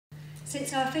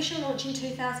Since our official launch in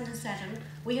 2007,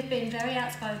 we have been very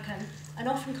outspoken and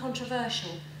often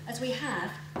controversial, as we have,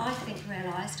 I think,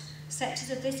 realised sectors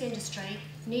of this industry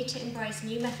need to embrace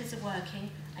new methods of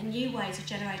working and new ways of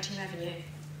generating revenue.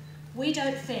 We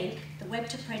don't think that web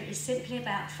to print is simply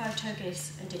about photo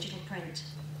GIFs and digital print.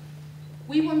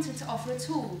 We wanted to offer a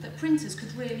tool that printers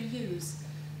could really use,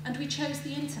 and we chose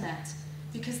the internet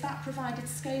because that provided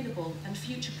scalable and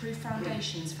future-proof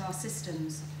foundations for our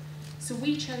systems. So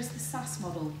we chose the SaaS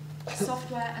model,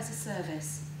 software as a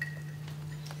service.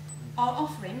 Our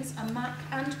offerings are Mac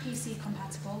and PC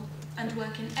compatible and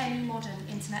work in any modern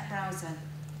internet browser.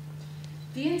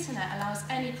 The internet allows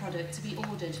any product to be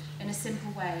ordered in a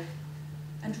simple way,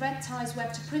 and RedTie's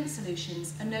web-to-print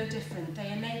solutions are no different.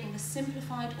 They enable the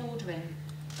simplified ordering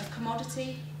of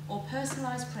commodity or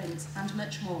personalised print and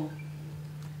much more.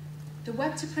 The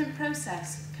web-to-print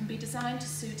process can be designed to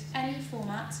suit any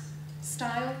format,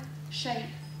 style, shape,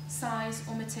 size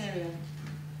or material.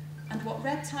 And what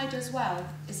RedTie does well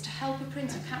is to help a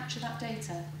printer capture that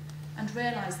data and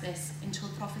realise this into a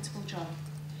profitable job.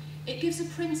 It gives a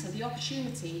printer the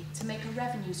opportunity to make a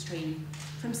revenue stream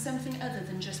from something other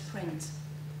than just print.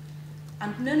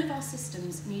 And none of our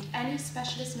systems need any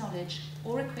specialist knowledge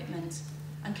or equipment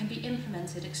and can be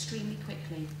implemented extremely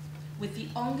quickly with the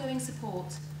ongoing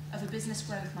support of a business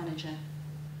growth manager.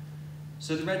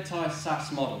 So the RedTie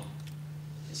SaaS model,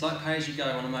 it's like pay-as-you-go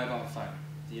on a mobile phone.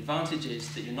 The advantage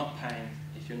is that you're not paying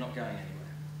if you're not going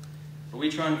anywhere. But we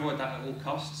try and avoid that at all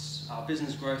costs. Our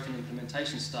business growth and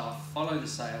implementation staff follow the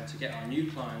sale to get our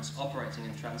new clients operating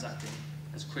and transacting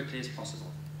as quickly as possible.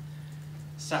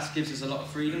 SaaS gives us a lot of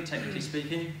freedom, technically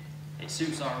speaking. It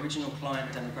suits our original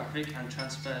client demographic and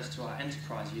transfers to our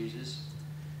enterprise users.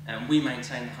 And we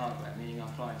maintain the hardware, meaning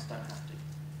our clients don't have to.